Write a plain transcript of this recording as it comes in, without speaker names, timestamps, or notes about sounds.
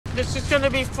It's just gonna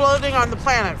be floating on the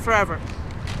planet forever.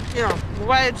 You know,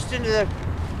 wedged into the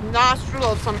nostril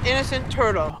of some innocent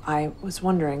turtle. I was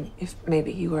wondering if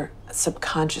maybe you were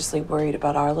subconsciously worried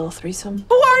about our little threesome.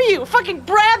 Who are you? Fucking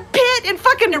Brad Pitt and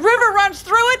fucking the river runs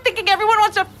through it thinking everyone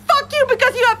wants to fuck you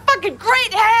because you have fucking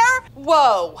great hair?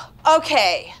 Whoa,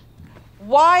 okay.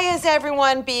 Why is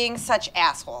everyone being such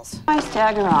assholes? I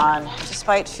stagger on,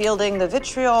 despite fielding the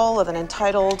vitriol of an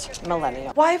entitled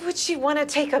millennial. Why would she want to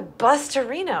take a bus to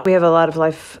Reno? We have a lot of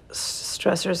life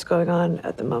stressors going on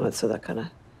at the moment, so that kind of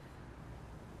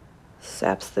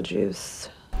saps the juice.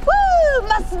 Woo!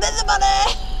 Must spend the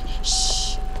money!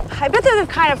 Shh. I bet they're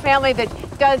the kind of family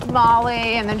that does Molly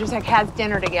and then just like has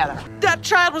dinner together. That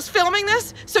child was filming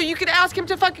this, so you could ask him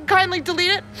to fucking kindly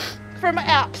delete it from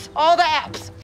apps, all the apps.